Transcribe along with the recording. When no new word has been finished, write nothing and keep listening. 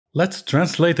Let's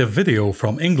translate a video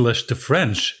from English to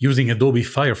French using Adobe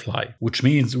Firefly, which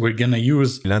means we're gonna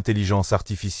use l'intelligence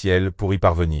artificielle pour y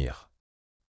parvenir.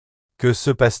 Que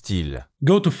se passe-t-il?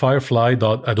 Go to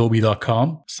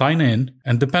firefly.adobe.com, sign in,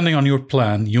 and depending on your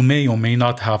plan, you may or may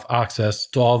not have access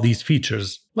to all these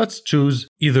features. Let's choose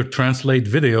either translate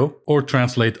video or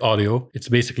translate audio. It's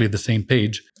basically the same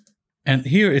page. And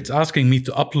here it's asking me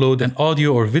to upload an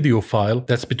audio or video file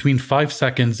that's between 5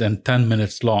 seconds and 10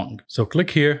 minutes long. So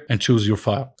click here and choose your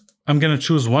file. I'm gonna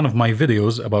choose one of my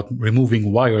videos about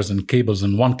removing wires and cables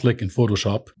in one click in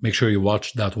Photoshop. Make sure you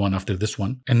watch that one after this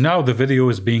one. And now the video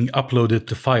is being uploaded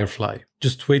to Firefly.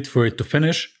 Just wait for it to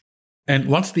finish. And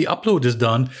once the upload is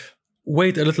done,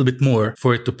 wait a little bit more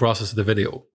for it to process the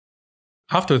video.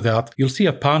 After that, you'll see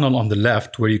a panel on the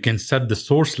left where you can set the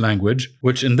source language,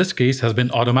 which in this case has been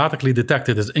automatically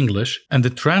detected as English, and the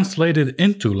translated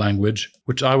into language,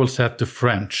 which I will set to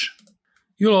French.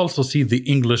 You'll also see the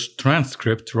English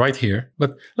transcript right here,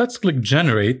 but let's click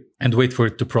Generate and wait for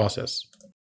it to process.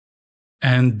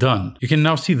 And done. You can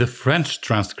now see the French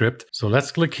transcript, so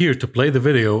let's click here to play the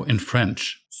video in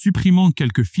French. Supprimant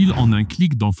quelques fils en un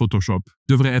clic dans Photoshop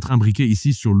devrait être imbriqué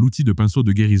ici sur l'outil de pinceau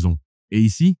de guérison. Et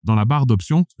ici, dans la barre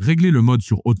d'options, réglez le mode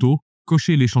sur Auto,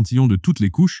 cochez l'échantillon de toutes les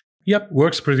couches. Yep,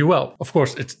 works pretty well. Of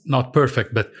course, it's not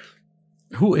perfect, but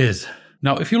who is?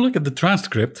 Now, if you look at the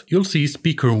transcript, you'll see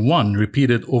speaker 1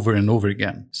 repeated over and over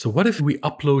again. So what if we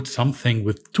upload something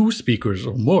with 2 speakers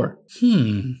or more?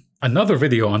 Another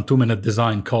video on 2-Minute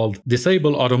Design called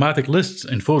Disable Automatic Lists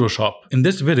in Photoshop. In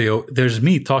this video, there's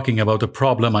me talking about a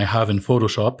problem I have in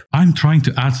Photoshop. I'm trying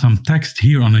to add some text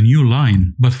here on a new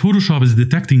line, but Photoshop is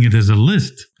detecting it as a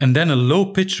list. And then a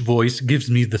low-pitched voice gives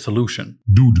me the solution.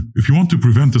 Dude, if you want to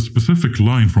prevent a specific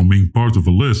line from being part of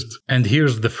a list... And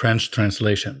here's the French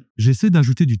translation. J'essaie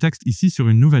d'ajouter du texte ici sur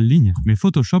une nouvelle ligne, mais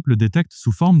Photoshop le détecte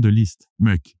sous forme de liste.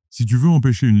 Mec, si tu veux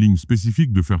empêcher une ligne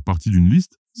spécifique de faire partie d'une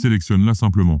liste, sélectionne-la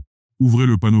simplement. Ouvrez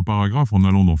le panneau paragraphe en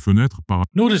allant dans Fenêtre,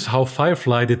 Notice how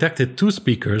Firefly detected 2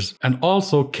 speakers and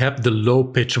also kept the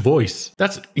low-pitch voice.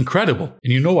 That's incredible.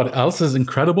 And you know what else is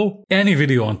incredible? Any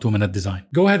video on 2-Minute Design.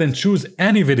 Go ahead and choose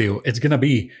any video. It's gonna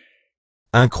be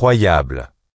Incroyable.